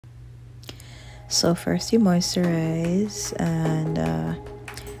So first you moisturize and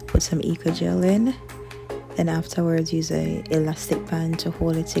put some eco gel in. Then afterwards use a elastic band to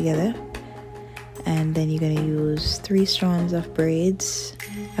hold it together. And then you're going to use 3 strands of braids.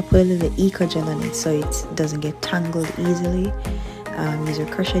 I put a little eco gel on it so it doesn't get tangled easily. Use your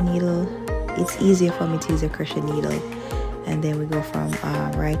crochet needle. It's easier for me to use a crochet needle. And then we go from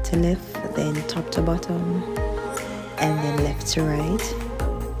right to left, then top to bottom, and then left to right.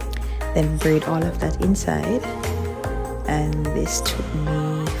 Then braid all of that inside. And this took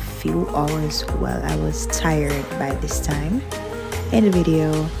me a few hours. Well, I was tired by this time in the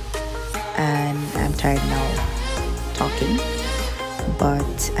video, and I'm tired now talking,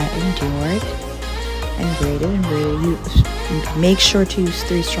 but I endured and braided and braided. You make sure to use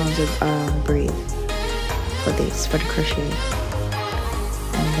 3 strands of braid for this, for the crochet,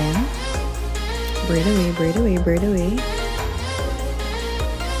 and then braid away, braid away, braid away,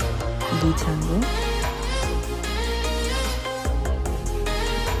 detangle.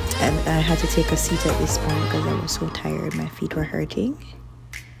 And I had to take a seat at this point because I was so tired, my feet were hurting.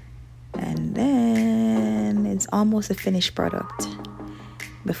 And then it's almost a finished product.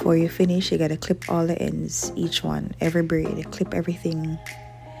 Before you finish, you gotta clip all the ends, each one, every braid, clip everything,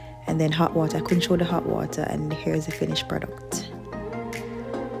 and then hot water. I couldn't show the hot water, and here's the finished product.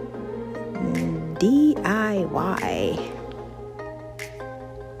 DIY.